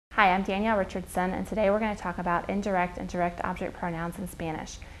Hi, I'm Danielle Richardson, and today we're going to talk about indirect and direct object pronouns in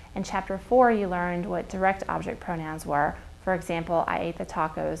Spanish. In Chapter 4, you learned what direct object pronouns were. For example, I ate the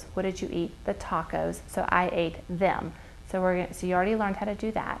tacos. What did you eat? The tacos. So I ate them. So you already learned how to do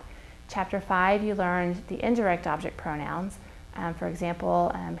that. Chapter 5, you learned the indirect object pronouns. For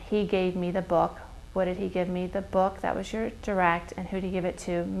example, he gave me the book. What did he give me? The book. That was your direct. And who did he give it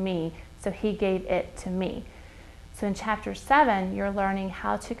to? Me. So he gave it to me. So in Chapter 7, you're learning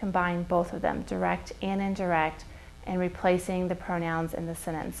how to combine both of them, direct and indirect, and replacing the pronouns in the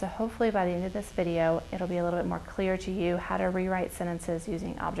sentence. So hopefully by the end of this video, it'll be a little bit more clear to you how to rewrite sentences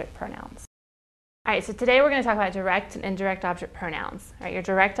using object pronouns. All right, so today we're going to talk about direct and indirect object pronouns. All right, your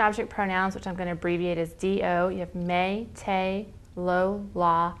direct object pronouns, which I'm going to abbreviate as DO, you have me, te, lo,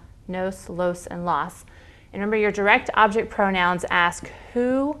 la, nos, los, and las. And remember, your direct object pronouns ask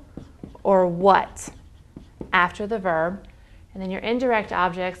who or what after the verb. And then your indirect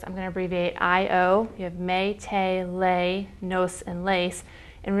objects, I'm going to abbreviate IO. You have me, te, le, nos, and les.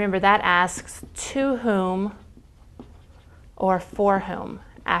 And remember, that asks to whom or for whom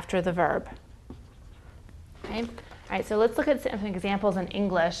after the verb. Okay? All right, so let's look at some examples in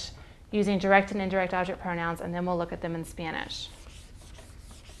English using direct and indirect object pronouns, and then we'll look at them in Spanish.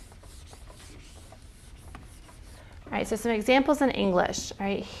 All right, so some examples in English. All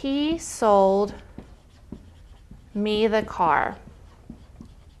right, he sold me the car.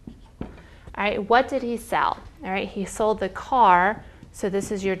 All right, what did he sell? All right, he sold the car, so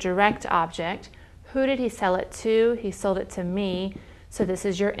this is your direct object. Who did he sell it to? He sold it to me, so this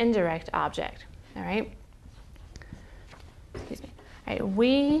is your indirect object. All right, excuse me. All right,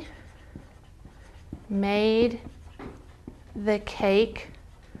 we made the cake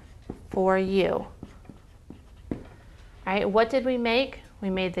for you. All right, what did we make? We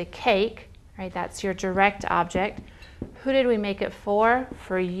made the cake. Right, that's your direct object. Who did we make it for?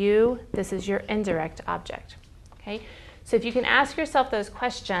 For you. This is your indirect object. Okay, so if you can ask yourself those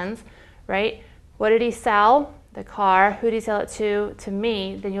questions, right? What did he sell? The car. Who did he sell it to? To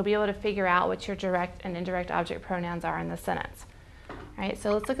me. Then you'll be able to figure out what your direct and indirect object pronouns are in the sentence. All right,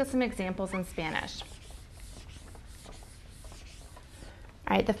 so let's look at some examples in Spanish.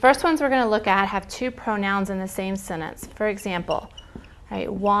 All right, the first ones we're going to look at have two pronouns in the same sentence. For example, all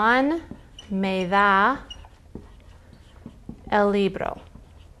right, Juan me da el libro.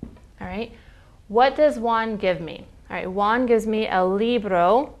 All right, what does Juan give me? All right, Juan gives me el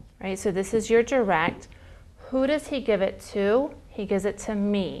libro, right? So this is your direct. Who does he give it to? He gives it to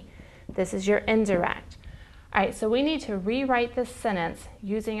me. This is your indirect. All right, so we need to rewrite this sentence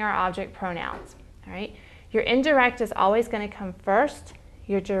using our object pronouns. All right, your indirect is always going to come first.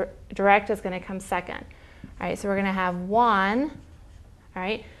 Your direct is going to come second. All right, so we're going to have Juan. All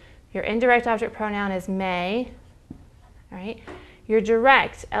right. Your indirect object pronoun is me. All right. Your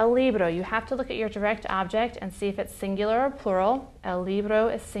direct, el libro, you have to look at your direct object and see if it's singular or plural. El libro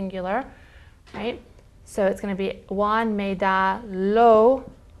is singular. Right? So it's going to be Juan me da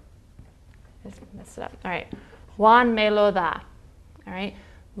lo. Just messed it up. All right. Juan me lo da. All right.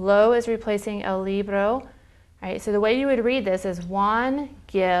 Lo is replacing el libro. All right. So the way you would read this is Juan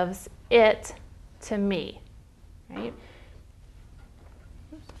gives it to me. Right?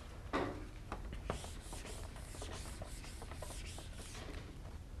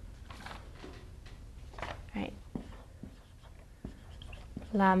 Right.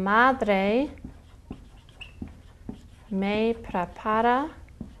 La madre me prepara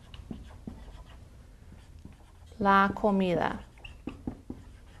la comida.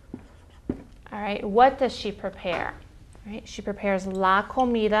 All right, what does she prepare? All right, she prepares la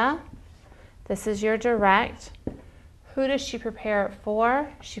comida. This is your direct. Who does she prepare it for?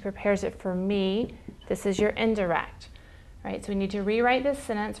 She prepares it for me. This is your indirect. Right, so we need to rewrite this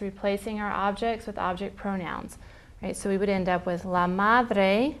sentence, replacing our objects with object pronouns. Right, so we would end up with la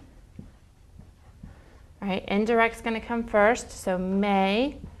madre. Right, indirect's going to come first, so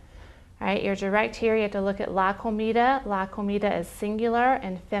me. Right, your direct here, you have to look at la comida. La comida is singular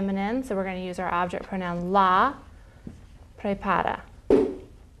and feminine, so we're going to use our object pronoun la prepara.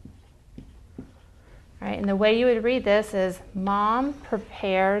 Right, and the way you would read this is Mom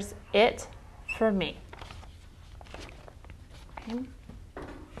prepares it for me. Okay.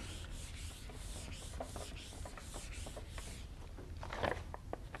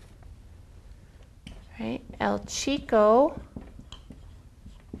 Right. El chico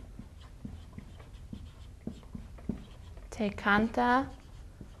te canta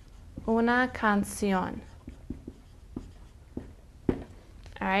una canción. All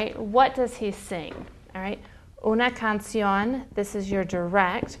right, what does he sing? All right, una canción, this is your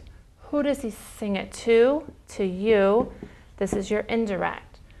direct. Who does he sing it to? To you. This is your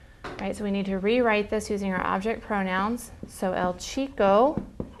indirect. All right, so we need to rewrite this using our object pronouns. So el chico,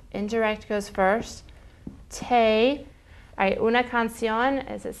 indirect goes first. Te, all right, una canción,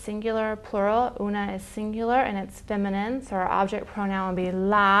 is it singular or plural? Una is singular and it's feminine, so our object pronoun would be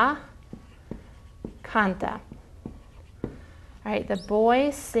la canta. All right, the boy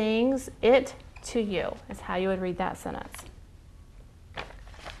sings it to you, is how you would read that sentence.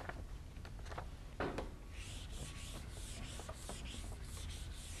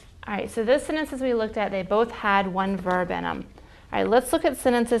 All right, so those sentences we looked at, they both had one verb in them. All right, let's look at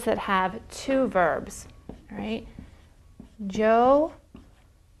sentences that have two verbs. All right, yo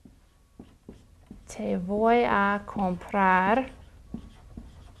te voy a comprar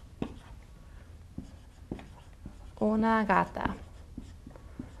una gata.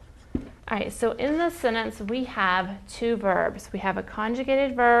 All right, so in this sentence, we have two verbs. We have a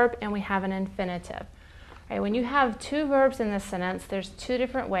conjugated verb and we have an infinitive. All right, when you have two verbs in this sentence, there's two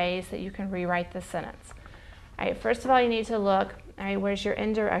different ways that you can rewrite the sentence. All right, first of all, you need to look, all right, where's your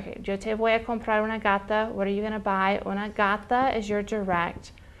indirect? Okay, yo te voy a comprar una gata. What are you going to buy? Una gata is your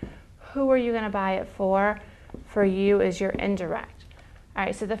direct. Who are you going to buy it for? For you is your indirect. All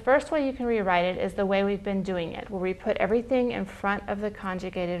right, so the first way you can rewrite it is the way we've been doing it, where we put everything in front of the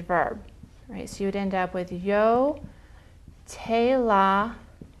conjugated verb. All right, so you'd end up with yo te la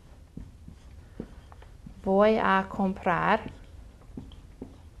voy a comprar.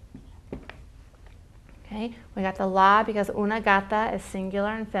 Okay, we got the la because una gata is singular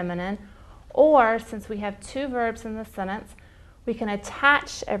and feminine. Or, since we have two verbs in the sentence, we can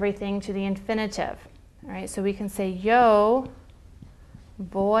attach everything to the infinitive. All right, so we can say yo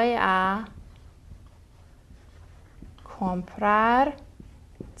voy a comprar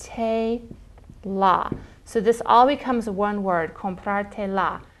te la. So this all becomes one word, comprar te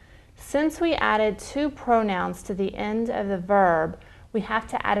la. Since we added two pronouns to the end of the verb, we have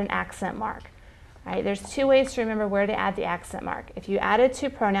to add an accent mark. All right, there's two ways to remember where to add the accent mark. If you added two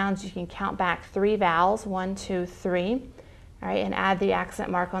pronouns, you can count back three vowels, 1, 2, 3, all right, and add the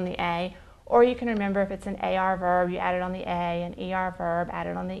accent mark on the A. Or you can remember if it's an AR verb, you add it on the A, an ER verb, add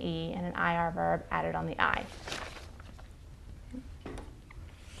it on the E, and an IR verb, add it on the I.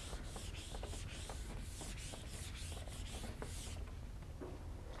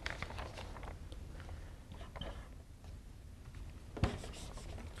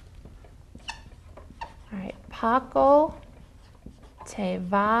 All right, Paco te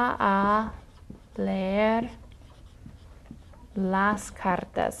va a leer las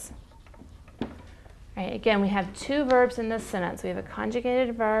cartas. All right, again, we have two verbs in this sentence. We have a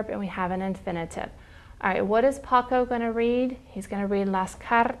conjugated verb and we have an infinitive. All right, what is Paco going to read? He's going to read las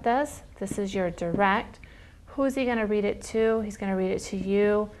cartas. This is your direct. Who's he going to read it to? He's going to read it to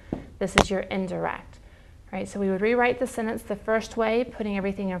you. This is your indirect. All right, so we would rewrite the sentence the first way, putting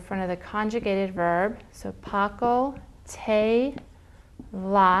everything in front of the conjugated verb. So Paco te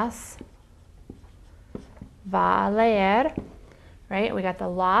las va a leer. Right, we got the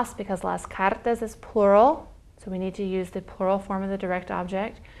las because las cartas is plural, so we need to use the plural form of the direct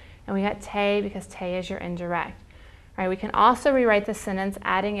object. And we got te because te is your indirect. All right, we can also rewrite the sentence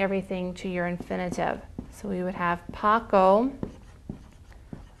adding everything to your infinitive. So we would have Paco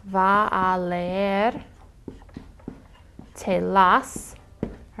va a leer te las. All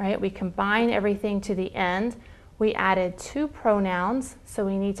right, we combine everything to the end. We added two pronouns, so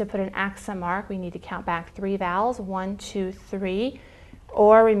we need to put an accent mark. We need to count back three vowels, 1, 2, 3.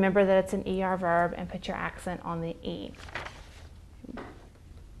 Or remember that it's an ER verb and put your accent on the E.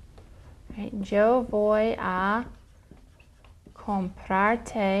 Right, yo voy a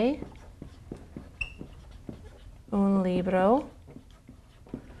comprarte un libro.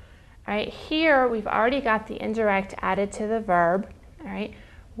 All right, here we've already got the indirect added to the verb. All right.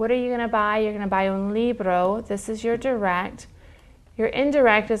 What are you going to buy? You're going to buy un libro. This is your direct. Your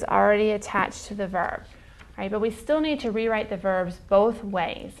indirect is already attached to the verb. All right, but we still need to rewrite the verbs both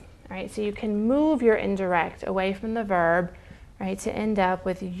ways. All right, so you can move your indirect away from the verb, right, to end up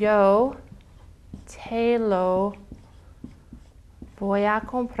with yo te lo voy a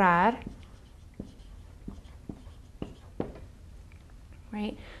comprar.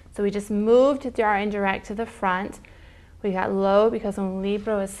 Right, so we just moved our indirect to the front. We got lo because un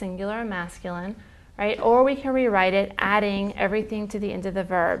libro is singular and masculine, right? Or we can rewrite it adding everything to the end of the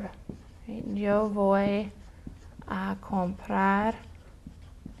verb. Right? Yo voy a comprar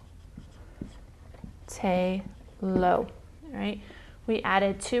te lo, right? We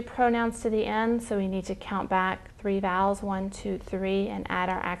added two pronouns to the end, so we need to count back three vowels, 1, 2, 3, and add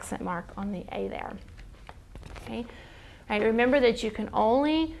our accent mark on the A there. Okay? All right, remember that you can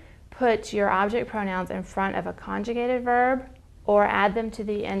only put your object pronouns in front of a conjugated verb or add them to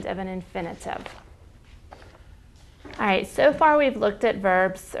the end of an infinitive. All right, so far we've looked at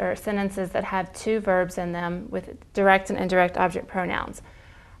verbs or sentences that have two verbs in them with direct and indirect object pronouns.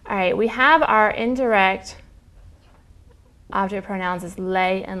 All right, we have our indirect object pronouns as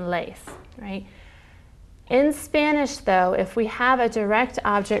lay and lace, right? In Spanish, though, if we have a direct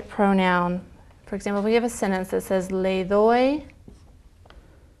object pronoun, for example, if we have a sentence that says, le doy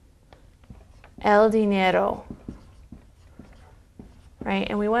el dinero, right?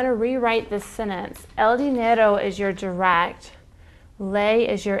 And we want to rewrite this sentence. El dinero is your direct, le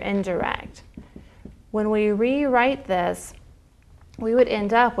is your indirect. When we rewrite this, we would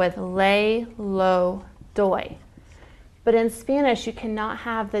end up with le, lo, doy. But in Spanish, you cannot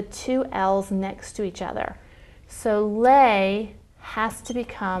have the two L's next to each other. So le has to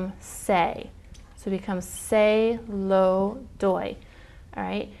become se. So it becomes se, lo, doy. All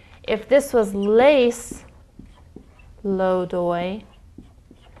right? If this was lace, lo, doy,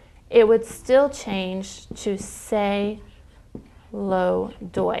 it would still change to se, lo,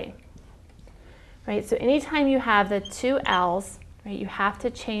 doy. Right? So anytime you have the two L's, right, you have to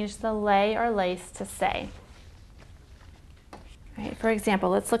change the lay or lace to se. Right, for example,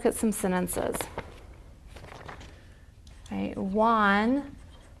 let's look at some sentences. Right, Juan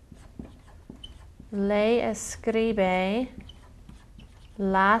le escribe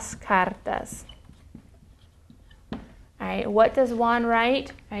las cartas. All right, what does Juan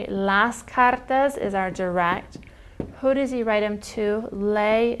write? Right, las cartas is our direct. Who does he write them to?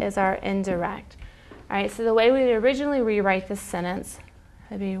 Le is our indirect. All right, so the way we originally rewrite this sentence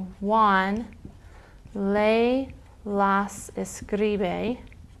would be Juan le las escribe.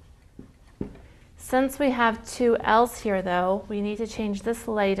 Since we have two L's here, though, we need to change this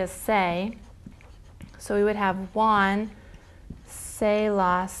le to se. So we would have Juan se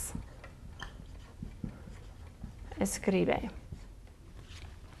las escribe.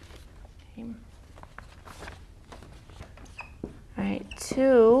 Okay. All right,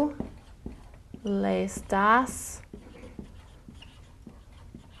 tú les das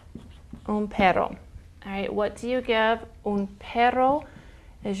un perro. All right, what do you give? Un perro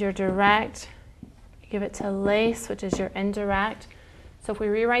is your direct. You give it to les, which is your indirect. So if we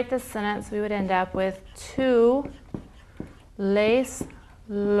rewrite this sentence, we would end up with tú les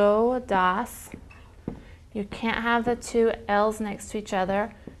lo das. You can't have the two L's next to each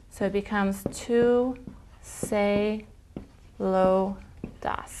other, so it becomes tú se lo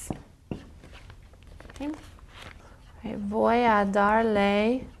das. Okay. All right, voy a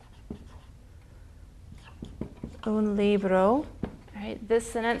darle un libro. All right,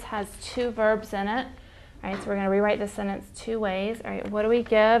 this sentence has two verbs in it. All right, so we're going to rewrite this sentence two ways. All right, what do we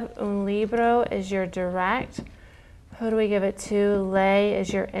give? Un libro is your direct. Who do we give it to? Le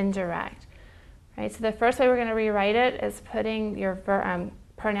is your indirect. All right, so the first way we're going to rewrite it is putting your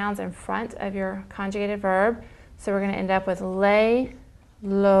pronouns in front of your conjugated verb. So we're going to end up with le,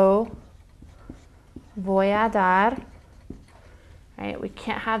 lo, voy a dar. Right, we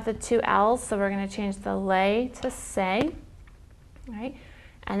can't have the two L's, so we're going to change the le to se. Right,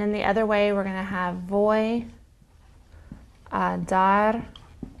 and then the other way we're going to have voy a dar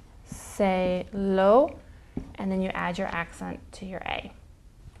se lo, and then you add your accent to your A.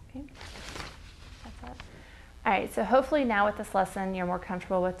 Okay. That's it. All right, so hopefully now with this lesson you're more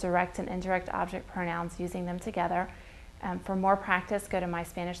comfortable with direct and indirect object pronouns, using them together. For more practice, go to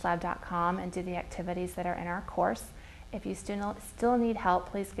myspanishlab.com and do the activities that are in our course. If you still need help,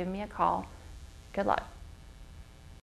 please give me a call. Good luck.